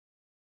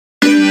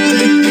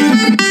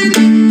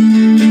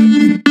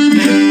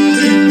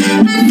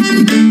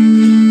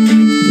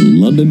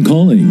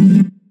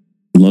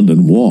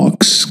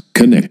Walks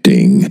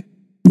Connecting.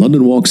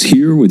 London Walks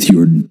here with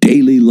your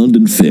daily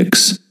London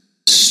fix.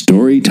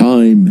 Story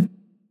time,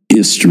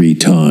 history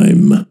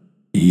time.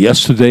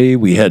 Yesterday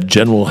we had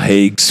General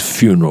Haig's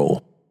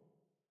funeral.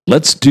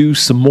 Let's do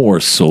some more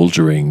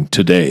soldiering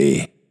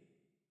today.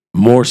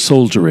 More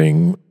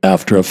soldiering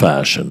after a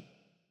fashion.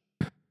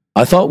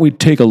 I thought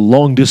we'd take a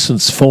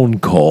long-distance phone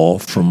call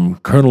from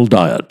Colonel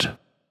Dyatt.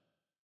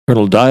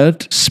 Colonel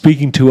Dyatt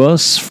speaking to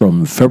us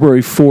from February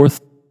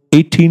 4th,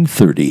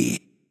 1830.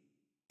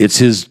 It's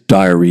his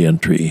diary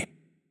entry.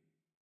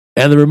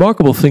 And the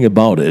remarkable thing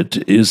about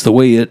it is the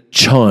way it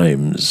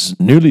chimes,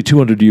 nearly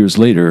 200 years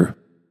later,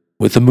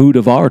 with the mood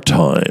of our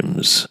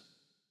times.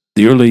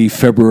 The early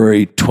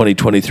February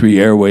 2023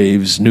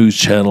 airwaves, news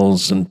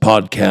channels, and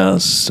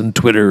podcasts, and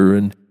Twitter,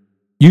 and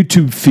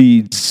YouTube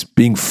feeds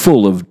being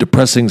full of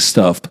depressing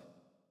stuff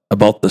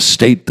about the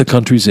state the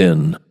country's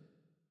in.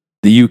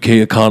 The UK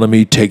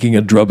economy taking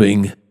a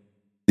drubbing,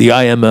 the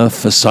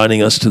IMF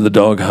assigning us to the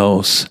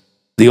doghouse,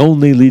 the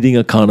only leading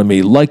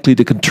economy likely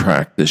to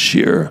contract this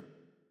year,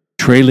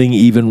 trailing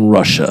even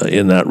Russia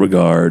in that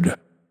regard,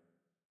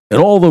 and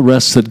all the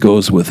rest that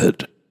goes with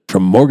it,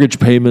 from mortgage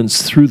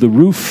payments through the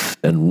roof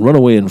and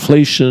runaway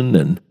inflation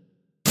and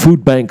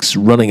food banks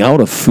running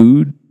out of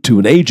food to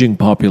an aging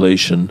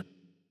population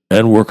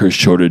and worker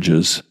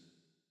shortages.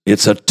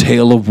 It's a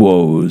tale of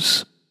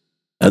woes.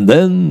 And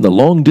then the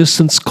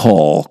long-distance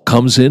call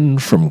comes in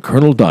from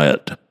Colonel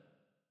Dyatt.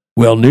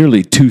 Well,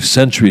 nearly 2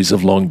 centuries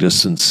of long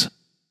distance.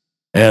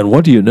 And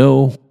what do you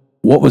know?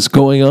 What was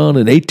going on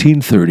in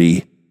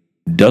 1830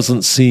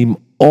 doesn't seem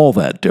all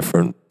that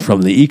different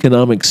from the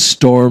economic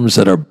storms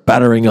that are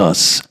battering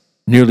us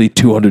nearly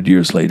 200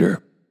 years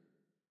later.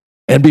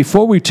 And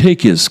before we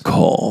take his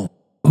call,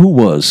 who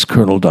was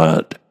Colonel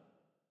Dyatt?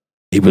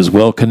 He was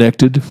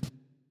well-connected,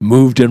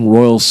 moved in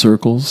royal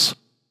circles.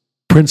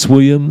 Prince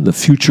William, the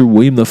future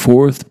William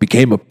IV,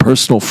 became a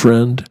personal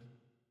friend.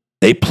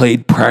 They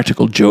played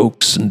practical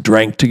jokes and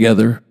drank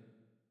together.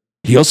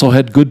 He also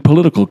had good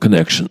political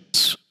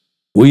connections.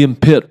 William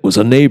Pitt was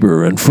a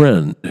neighbor and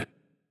friend.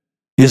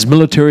 His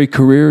military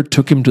career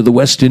took him to the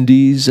West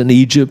Indies and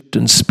Egypt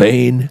and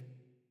Spain.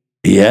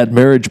 He had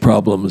marriage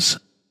problems.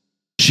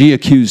 She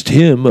accused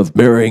him of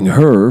marrying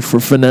her for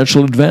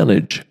financial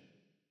advantage.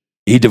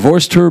 He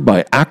divorced her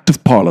by Act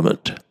of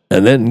Parliament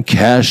and then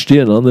cashed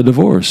in on the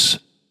divorce.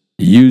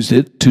 He used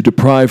it to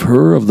deprive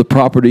her of the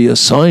property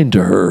assigned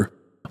to her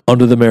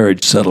under the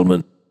marriage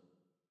settlement.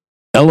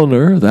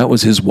 Eleanor, that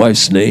was his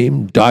wife's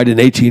name, died in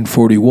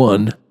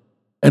 1841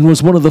 and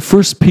was one of the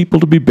first people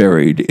to be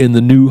buried in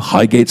the new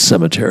Highgate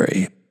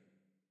Cemetery.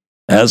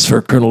 As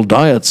for Colonel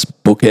Dyatt's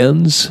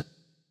bookends,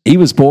 he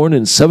was born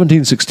in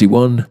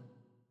 1761,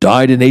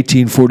 died in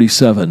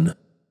 1847.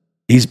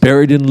 He's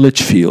buried in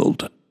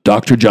Lichfield,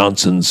 Dr.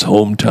 Johnson's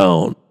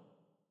hometown.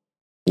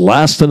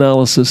 Last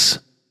analysis,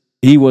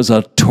 he was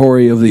a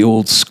Tory of the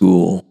old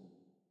school.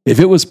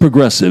 If it was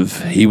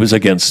progressive, he was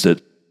against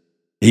it.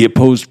 He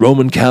opposed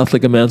Roman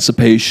Catholic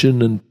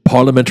emancipation and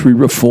parliamentary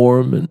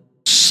reform and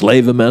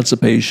slave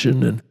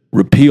emancipation and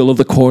repeal of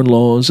the Corn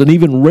Laws and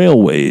even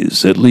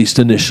railways, at least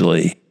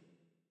initially.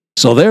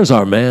 So there's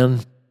our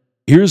man.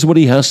 Here's what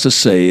he has to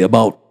say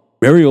about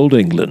merry old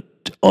England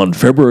on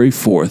February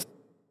 4th,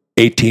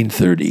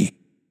 1830.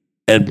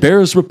 And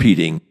bears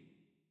repeating,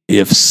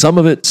 if some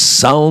of it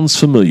sounds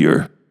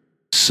familiar,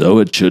 so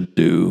it should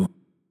do.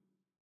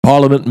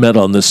 Parliament met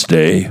on this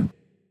day.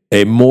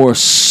 A more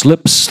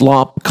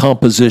slip-slop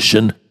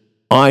composition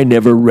I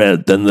never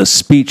read than the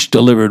speech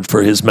delivered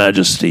for His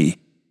Majesty.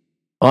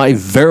 I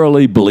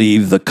verily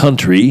believe the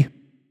country,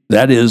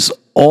 that is,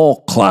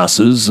 all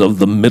classes of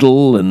the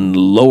middle and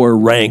lower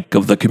rank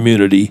of the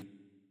community,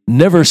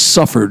 never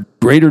suffered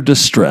greater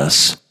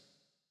distress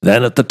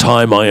than at the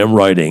time I am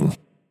writing.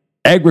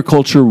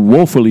 Agriculture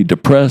woefully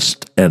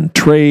depressed, and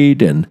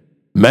trade and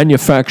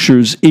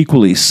manufactures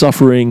equally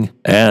suffering,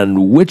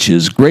 and which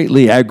is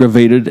greatly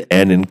aggravated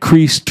and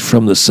increased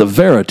from the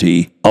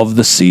severity of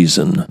the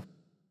season.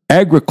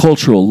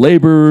 Agricultural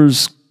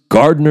laborers,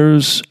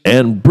 gardeners,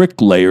 and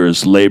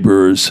bricklayers'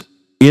 laborers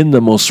in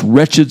the most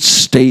wretched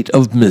state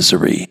of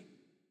misery.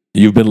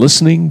 You've been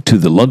listening to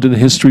the London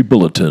History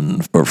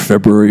Bulletin for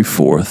February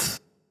 4th,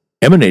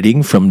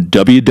 emanating from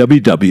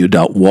www.walks.com,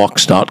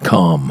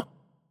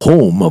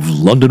 home of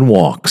London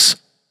Walks,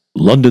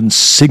 London's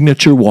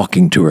signature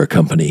walking tour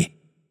company,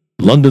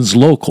 London's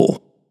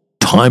local,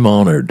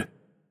 time-honored,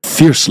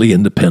 fiercely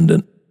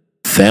independent,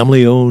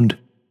 family-owned,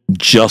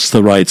 just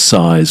the right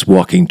size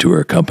walking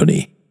tour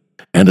company.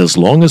 And as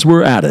long as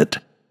we're at it,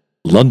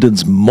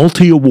 London's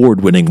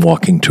multi-award-winning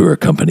walking tour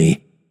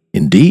company.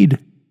 Indeed,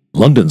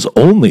 London's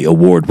only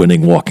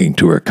award-winning walking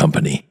tour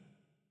company.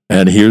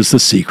 And here's the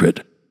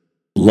secret.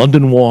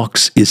 London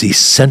Walks is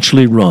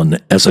essentially run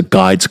as a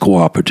guides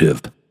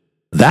cooperative.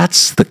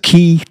 That's the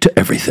key to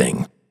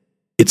everything.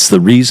 It's the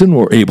reason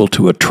we're able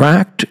to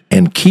attract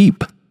and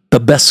keep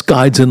the best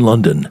guides in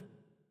London.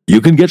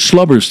 You can get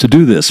schlubbers to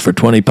do this for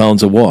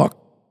 £20 a walk,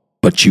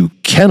 but you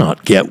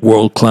cannot get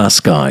world-class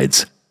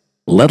guides,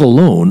 let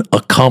alone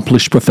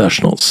accomplished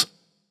professionals.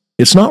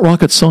 It's not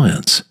rocket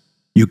science.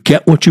 You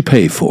get what you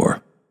pay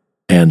for.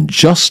 And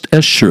just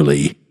as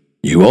surely,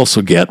 you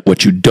also get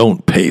what you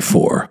don't pay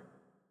for.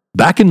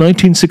 Back in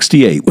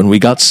 1968, when we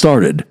got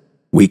started,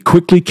 we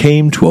quickly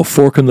came to a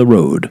fork in the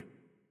road.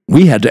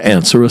 We had to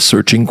answer a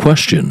searching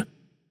question.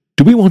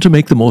 Do we want to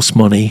make the most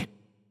money,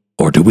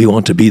 or do we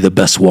want to be the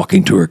best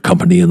walking tour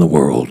company in the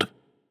world?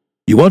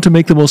 You want to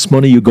make the most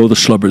money, you go the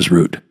Schlubbers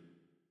route.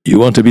 You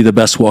want to be the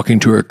best walking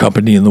tour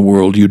company in the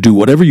world, you do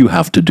whatever you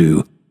have to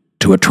do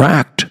to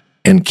attract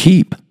and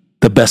keep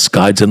the best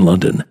guides in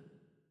London.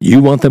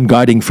 You want them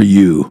guiding for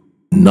you,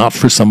 not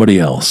for somebody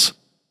else.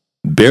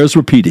 Bears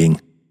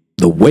repeating,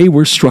 the way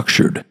we're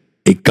structured,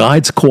 a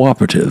guides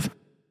cooperative,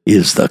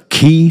 is the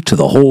key to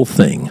the whole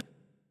thing.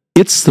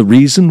 It's the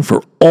reason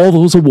for all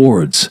those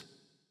awards.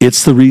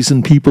 It's the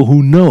reason people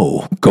who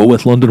know go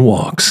with London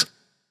Walks.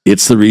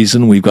 It's the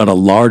reason we've got a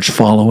large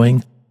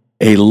following,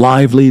 a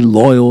lively,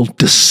 loyal,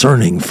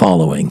 discerning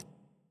following.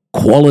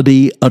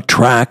 Quality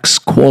attracts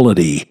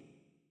quality.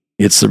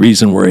 It's the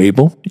reason we're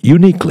able,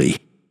 uniquely,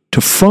 to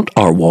front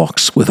our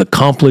walks with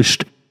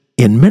accomplished,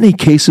 in many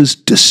cases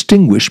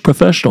distinguished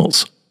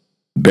professionals.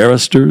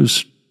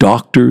 Barristers,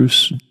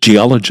 doctors,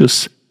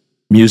 geologists,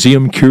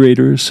 museum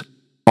curators,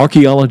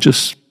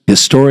 archaeologists,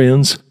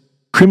 historians,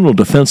 criminal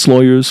defense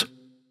lawyers,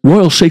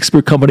 Royal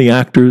Shakespeare Company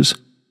actors,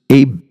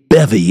 a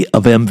bevy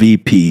of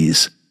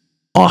MVPs,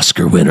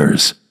 Oscar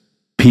winners,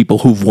 people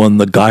who've won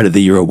the Guide of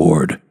the Year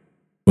award.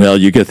 Well,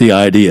 you get the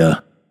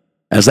idea.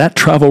 As that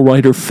travel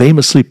writer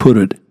famously put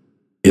it,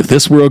 if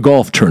this were a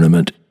golf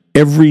tournament,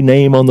 every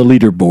name on the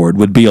leaderboard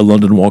would be a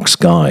London Walks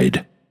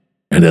guide.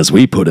 And as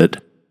we put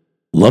it,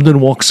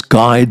 London Walks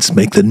guides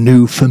make the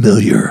new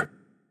familiar,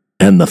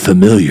 and the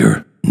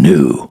familiar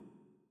new.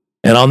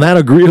 And on that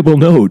agreeable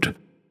note,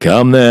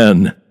 come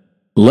then,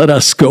 let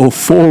us go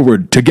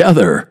forward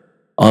together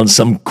on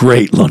some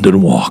great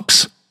London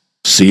Walks.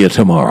 See you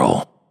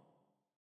tomorrow.